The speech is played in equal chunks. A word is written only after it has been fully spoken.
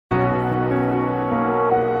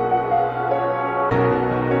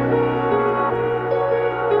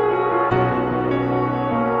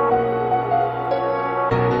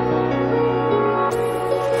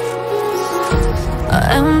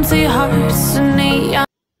hearts are neon.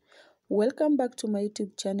 Welcome back to my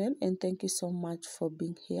YouTube channel and thank you so much for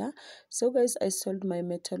being here. So guys, I sold my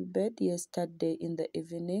metal bed yesterday in the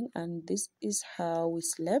evening and this is how we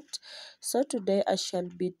slept. So today I shall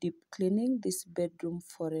be deep cleaning this bedroom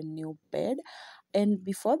for a new bed. And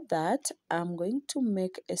before that, I'm going to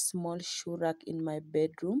make a small shoe rack in my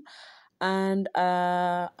bedroom, and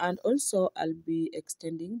also I'll be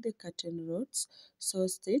extending the curtain rods. So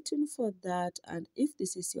stay tuned for that. And if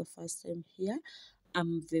this is your first time here,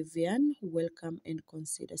 I'm Vivian. Welcome and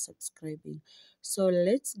consider subscribing. So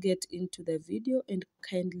let's get into the video and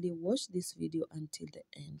kindly watch this video until the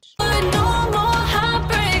end. No more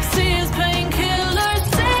heartbreaks, tears,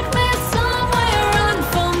 painkillers. Take me somewhere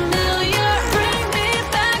unfamiliar. Bring me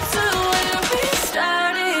back to where we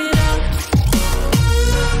started out.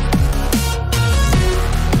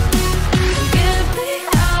 Get me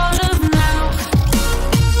out of now.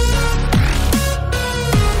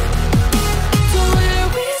 To where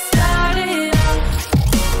we started out.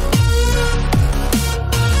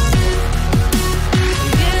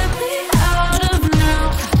 Get me out of now.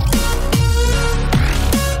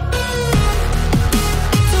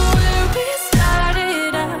 To where we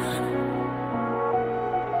started out.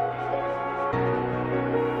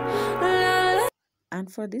 And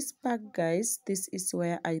for this bag, guys, this is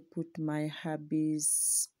where I put my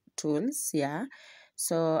hubby's tools. Yeah,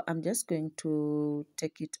 so I'm just going to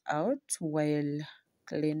take it out while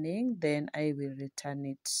cleaning, then I will return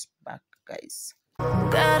it back, guys.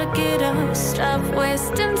 Gotta get up, stop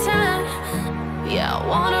wasting time. Yeah, I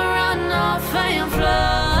wanna run off and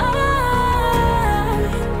fly.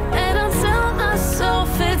 And I'll tell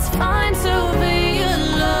myself it's fine to be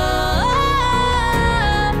alone.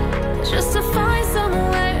 Just to find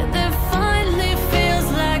somewhere that finally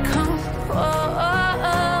feels like home.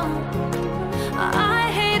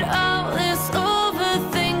 I hate all this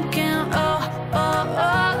overthinking.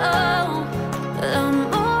 The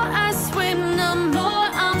more I swim, the more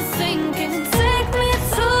I'm sinking. Take me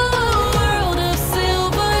to a world of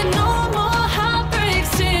silver. No more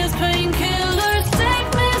heartbreaks, tears, painkillers. Take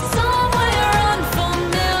me somewhere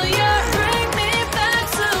unfamiliar. Bring me back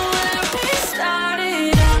to where we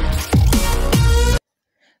started out.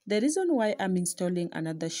 The reason why I'm installing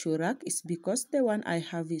another shoe rack is because the one I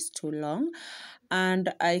have is too long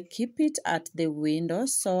and I keep it at the window,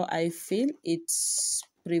 so I feel it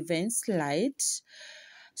prevents light.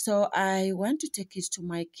 So I want to take it to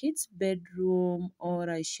my kids' bedroom, or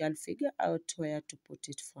I shall figure out where to put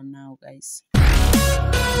it for now, guys. To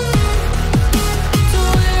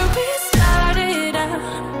where we started out.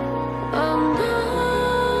 Oh no.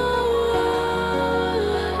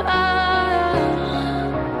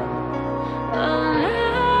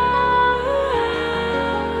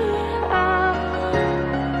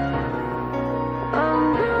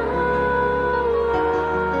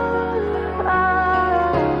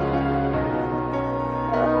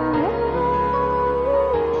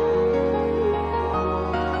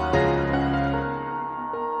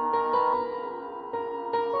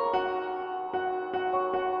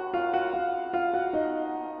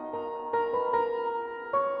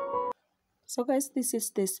 So guys, this is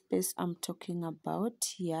the space I'm talking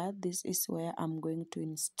about. Yeah, this is where I'm going to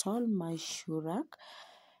install my shoe rack.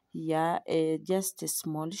 Yeah, just a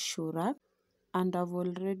small shoe rack, and I've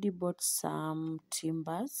already bought some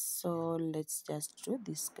timbers, so let's just do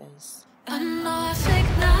this, guys. A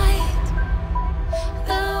Norfolk night,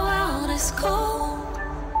 the world is cold.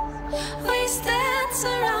 We stand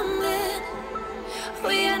surrounded,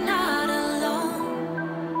 we are not alone.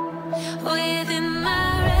 Within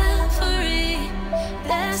my reverie,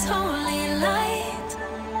 there's holy light.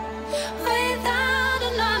 Without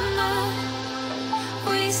a number,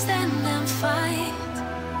 we stand and fight.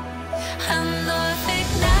 A Norfolk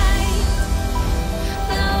night,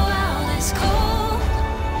 the world is cold.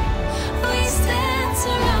 We stand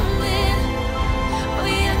surrounded,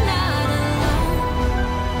 we are not alone.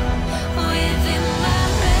 Within my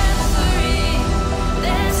reverie,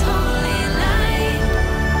 there's holy light.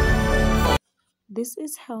 This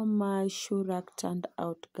is how my shoe rack turned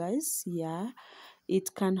out, guys. Yeah,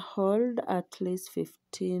 it can hold at least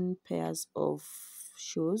 15 pairs of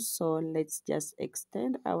shoes. So let's just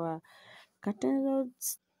extend our curtain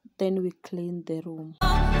rods, then we clean the room. Oh,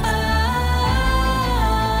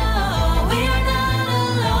 we are not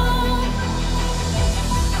alone.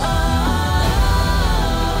 Oh,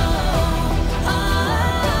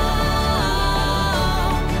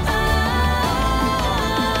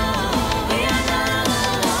 we are not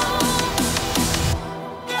alone.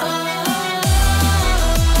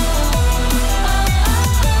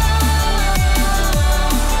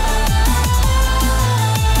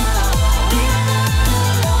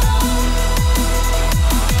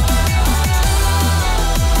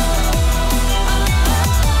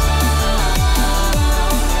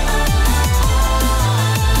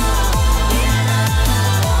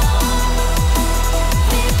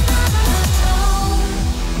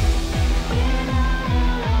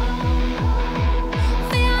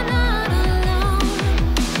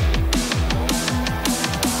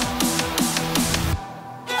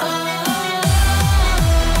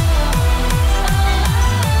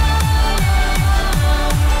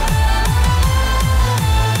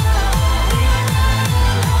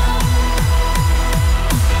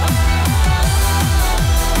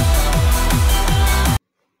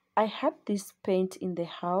 this paint in the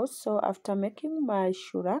house. So after making my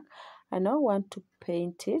shoe rack, I now want to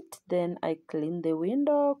paint it. Then I clean the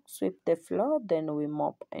window, sweep the floor, then we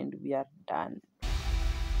mop and we are done.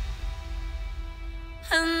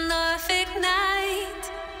 A Norfolk night,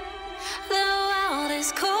 the world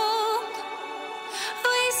is cold.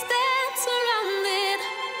 We stand surrounded,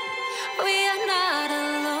 we are not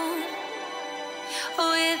alone.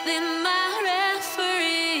 Within my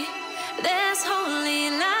referee, there's holy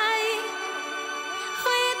light.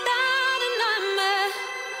 Without an armor,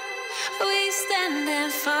 we stand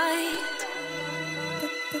and fight.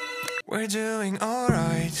 We're doing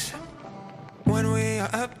alright. When we are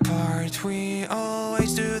apart, we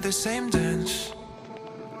always do the same dance.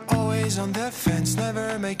 Always on the fence,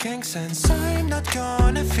 never making sense. I'm not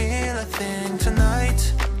gonna feel a thing tonight.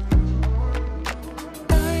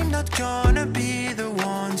 I'm not gonna be the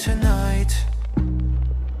one tonight.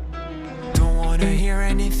 Don't wanna hear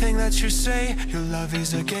anything that you say. Your love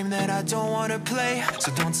is a game that I don't wanna play.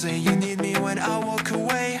 So don't say you need me when I walk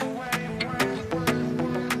away.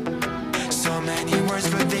 So many words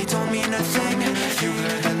but they don't mean a thing. You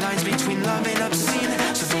blur the lines between love and obscene.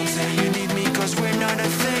 So don't say you need me cause we're not a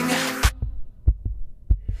thing.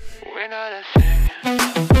 We're not a thing.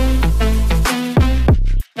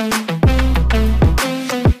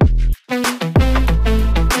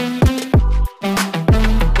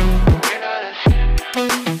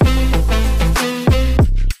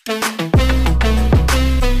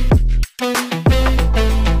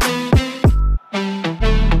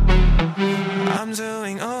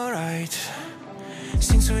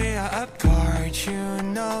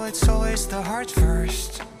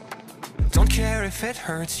 If it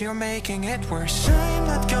hurts, you're making it worse. I'm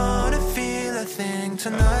not gonna feel a thing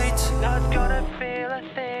tonight. Not gonna feel a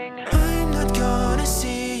thing. I'm not gonna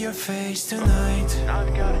see your face tonight.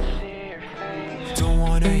 Not gonna see your face. Don't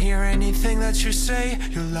wanna hear anything that you say.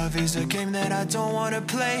 Your love is a game that I don't wanna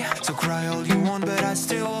play. So cry all you want, but I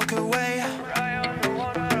still walk away. Cry all you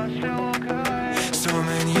want, but I still walk away. So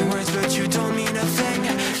many words, but you don't mean a thing.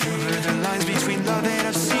 You blur the lines between love and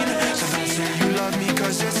obscene. So don't say you love me,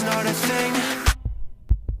 cause it's not a thing.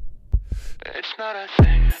 It's not a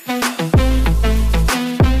thing.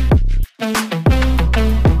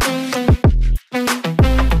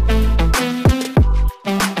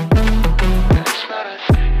 It's not a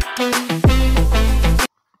thing.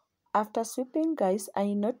 After sweeping, guys,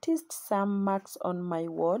 I noticed some marks on my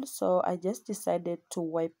wall, so I just decided to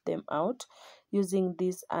wipe them out using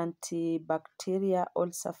this antibacterial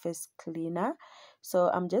all surface cleaner. So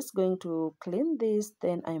I'm just going to clean this,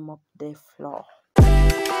 then I mop the floor.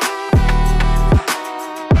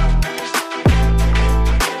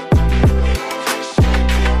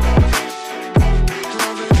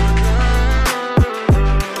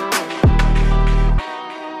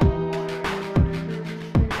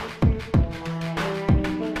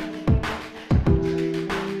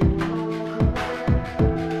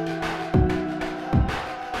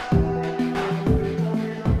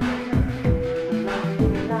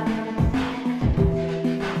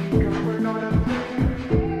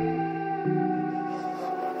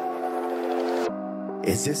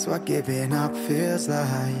 Is this what giving up feels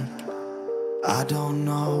like? I don't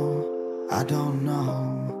know, I don't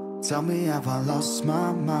know. Tell me, have I lost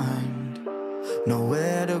my mind?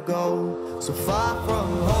 Nowhere to go, so far from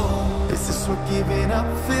home. Is this what giving up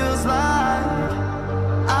feels like?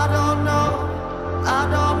 I don't know, I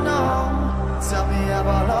don't know. Tell me, have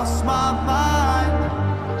I lost my mind?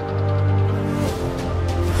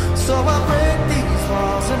 So I break these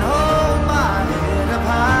walls and hold my head up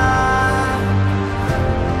high.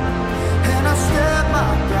 I step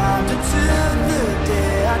my ground until the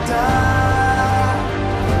day I die.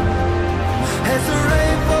 As the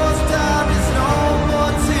rain falls down, there's no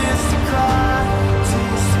more tears to cry,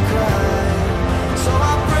 tears to cry. So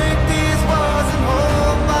I break these walls and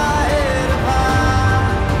hold my head up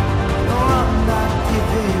high. No, I'm not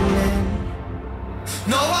giving in.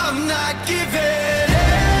 No, I'm not giving in.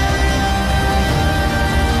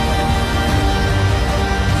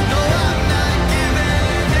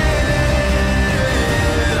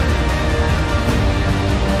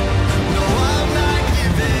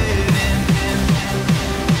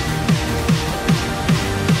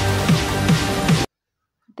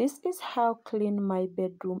 This is how clean my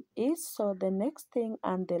bedroom is. So the next thing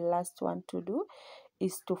and the last one to do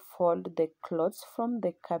is to fold the clothes from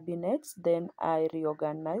the cabinets. Then I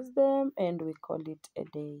reorganize them and we call it a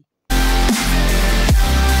day.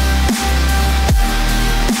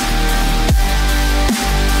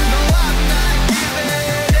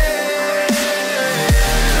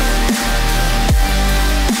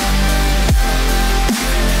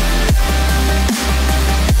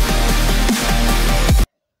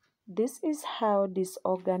 this is how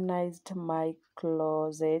disorganized my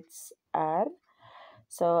closets are.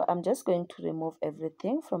 So I'm just going to remove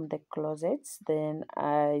everything from the closets, then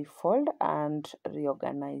I fold and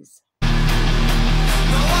reorganize. No,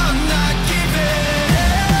 I'm not giving.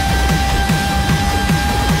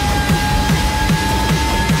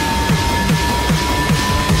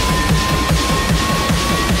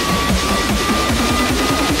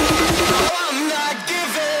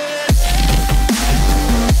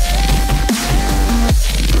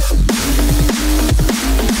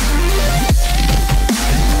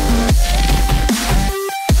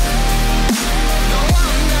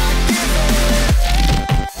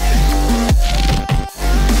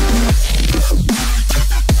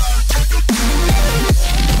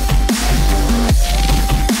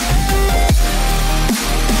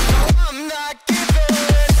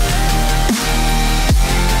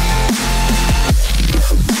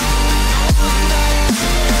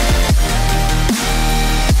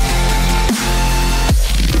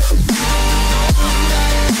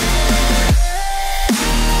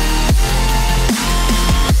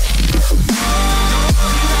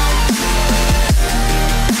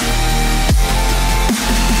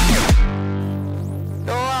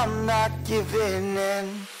 Giving in.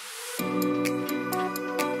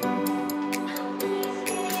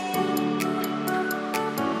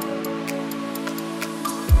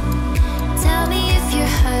 Tell me if you're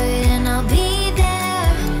hurt and I'll be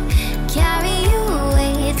there. Carry you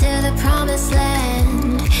away to the promised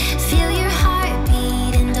land. Feel your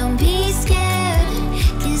heartbeat and don't be scared.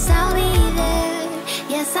 'Cause I'll be there,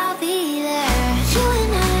 yes I'll be there. You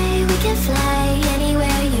and I, we can fly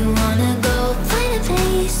anywhere you wanna go. Find a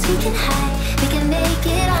place we can hide, we can make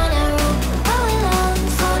it on our own. Go along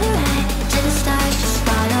for the ride, to the stars just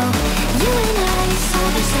follow. You and I,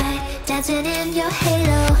 side by side, dancing in your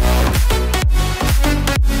halo.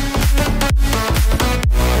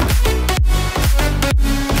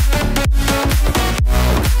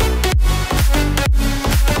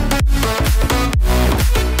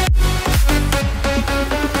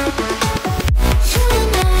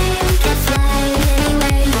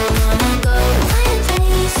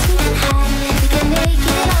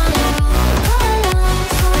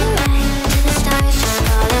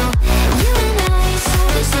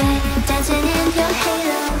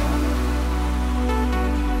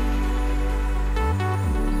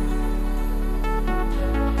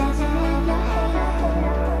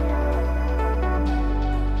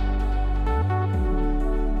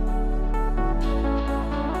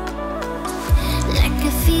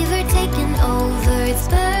 Taking over, it's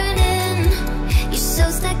burning. You're so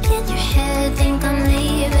stuck in your head, think I'm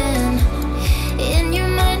leaving. In your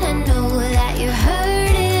mind I know that you're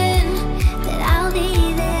hurting, that I'll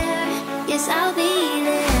be there, yes I'll be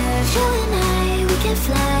there. You and I, we can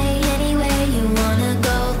fly anywhere you wanna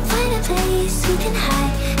go. Find a place we can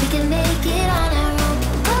hide, we can make it on our own.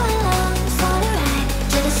 Go along for the ride,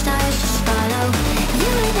 to the stars just follow.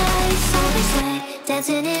 You and I, side by side,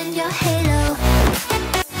 dancing in your halo.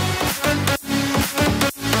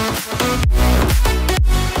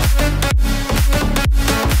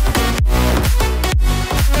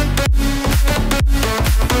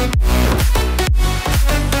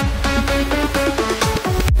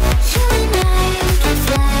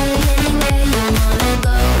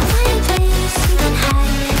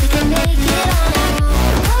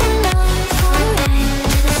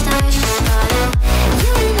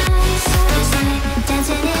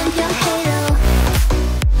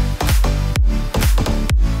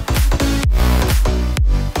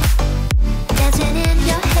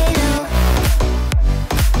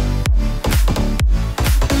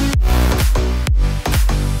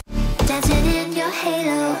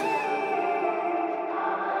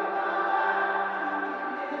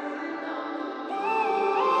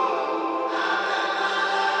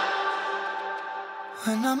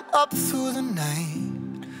 When I'm up through the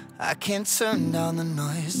night, I can't turn down the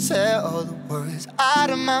noise. Tear all the worries out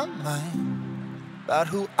of my mind about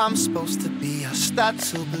who I'm supposed to be. I start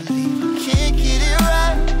to believe I can't get it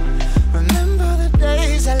right. Remember the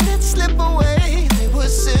days I let slip away, they were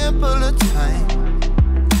simpler times.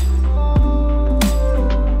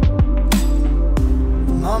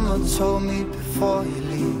 Mama told me before you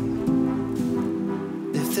leave,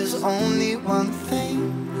 if there's only one thing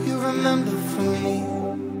you remember from me,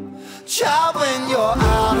 child, when you're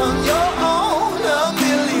out on your own, a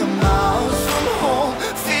million miles from home,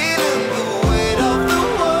 feeling the weight of the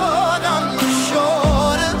world on your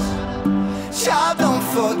shoulders. Child, don't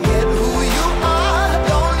forget who you are,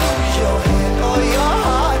 don't lose your head or your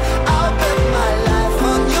heart. I'll bet my life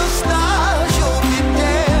on your stars, you'll be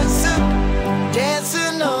dancing,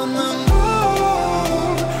 dancing on the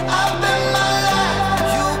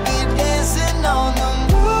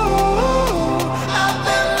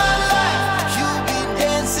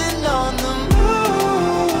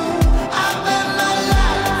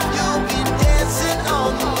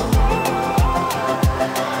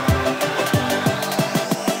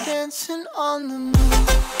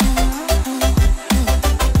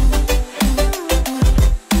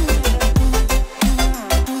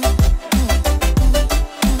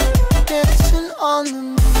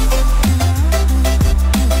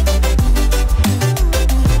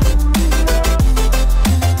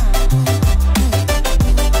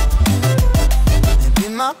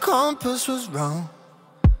this was wrong,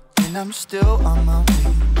 and I'm still on my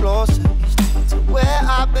way closer each day to where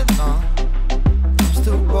I belong. I'm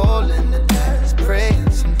still rolling the dice,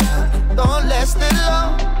 praying sometimes it don't last it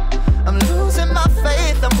long. I'm losing my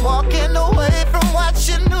faith, I'm walking away from what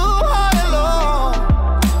you knew all along.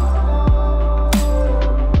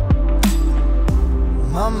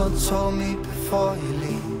 Mama told me before you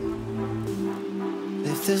leave,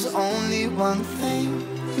 if there's only one thing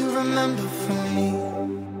you remember from me,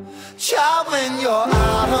 child, when you're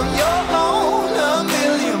out on your own, a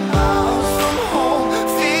million miles from home,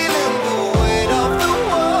 feeling the weight of the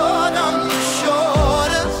world on your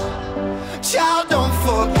shoulders, child, don't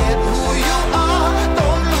forget who you are,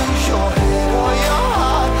 don't lose your head or your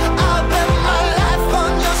heart. I'll bet my life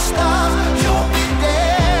on your stars, you'll be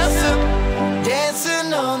dancing, dancing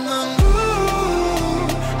on the moon.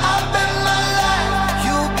 I'll bet my life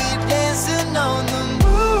you'll be dancing on the moon.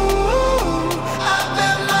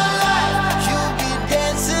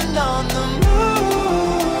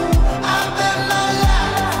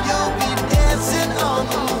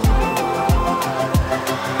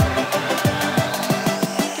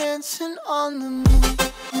 On the moon.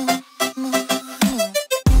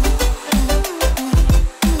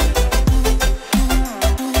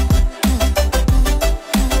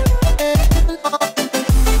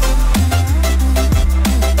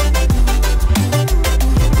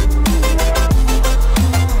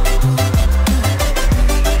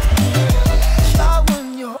 When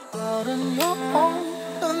you're out on your own,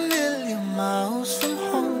 a million miles from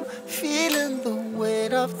home, feeling the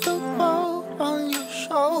weight of the world on your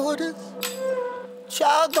shoulders.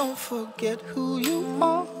 Child, don't forget who you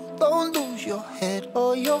are, don't lose your head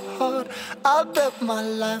or your heart. I'll bet my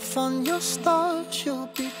life on your stars, you'll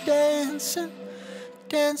be dancing,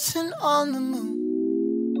 dancing on the moon.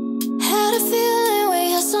 Had a feeling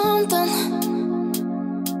we had something.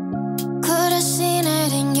 Could have seen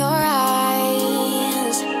it in your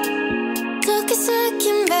eyes. Took a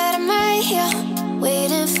second, but I'm right here,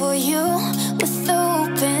 waiting for you with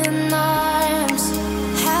open arms.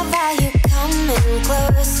 How about you coming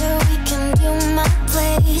closer? We can do my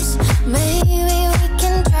place. Maybe we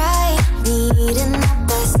can try meeting up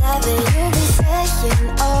by 7. You'll be saying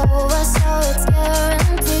over, so it's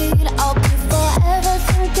guaranteed. I'll be forever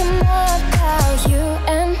thinking more about you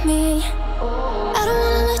and me. I don't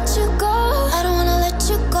wanna let you go, I don't wanna let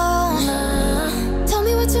you go. Nah. Tell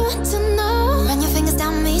me what you want to know. Run your fingers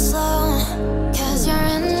down me slow, 'cause you're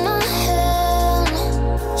in my head.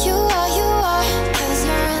 You are, 'cause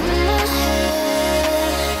you're in my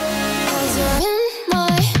head. 'Cause you're in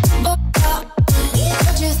my what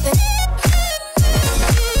you think?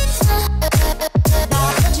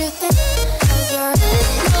 What you think? 'Cause you're in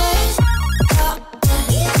my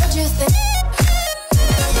what you think?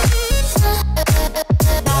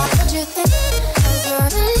 What you think? 'Cause you're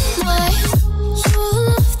in my you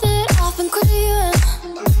love that I've been craving.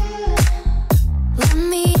 Let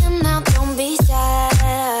me in now, don't be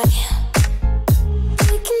shy.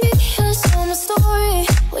 We can be a summer story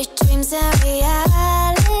with dreams and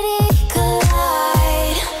reality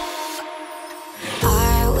collide.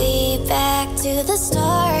 Are we back to the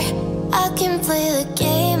start? I can play the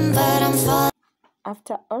game, but I'm falling.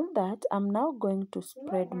 After all that, I'm now going to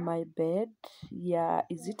spread my bed. Yeah,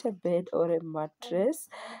 is it a bed or a mattress?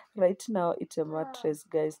 Right now it's a mattress,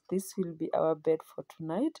 guys. This will be our bed for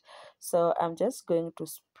tonight, so I'm just going to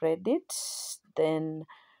spread it, then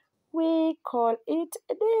we call it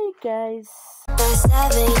a day, guys. By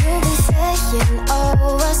 7, you'll be saying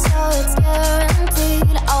over, so it's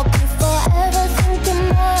guaranteed. I'll be forever thinking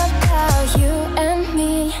more about you and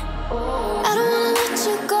me. I don't wanna let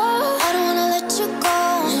you go, I don't wanna let you go.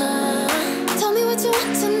 Nah. Tell me what you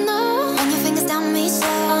want to know. Run your fingers down me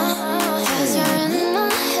slow, 'cause you're in my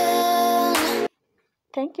head.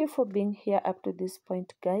 Thank you for being here up to this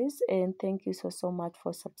point, guys, and thank you so much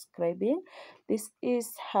for subscribing. This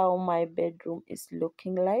is how my bedroom is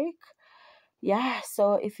looking like. Yeah,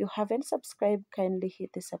 so if you haven't subscribed, kindly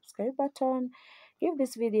hit the subscribe button, give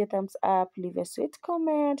this video a thumbs up, leave a sweet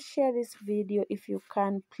comment, share this video if you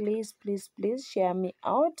can. Please share me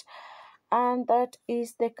out. And that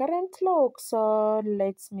is the current look, so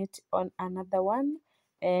let's meet on another one,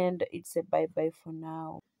 and it's a bye bye for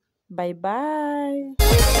now. Bye bye.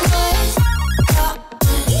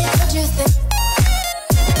 What you think?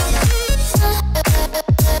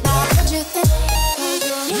 What you think?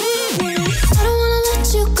 I don't wanna let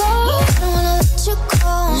you go, I don't wanna let you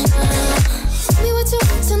go. Tell me what you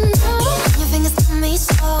want to know. Your fingers tell me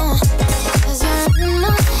so, 'cause you're in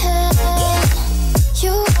my head.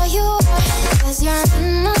 You are, 'cause you're in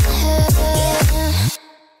my head.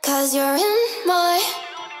 'Cause you're in my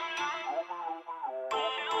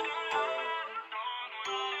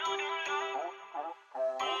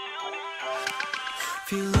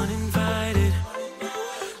feel uninvited.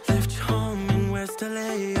 Left you home in West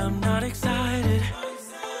LA, I'm not excited.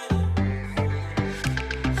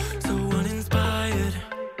 So uninspired,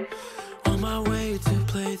 on my way to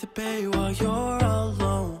play the bay while you're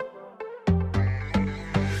alone.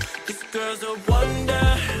 This girl's a wonder,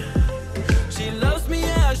 she loves me,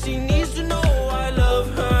 yeah, she needs to know I love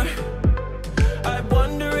her. I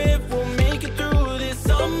wonder if we'll make it through this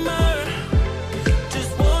summer.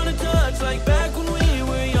 Just wanna touch like back when we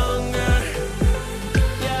were younger.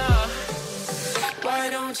 Yeah. Why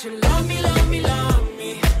don't you love me, love me, love me?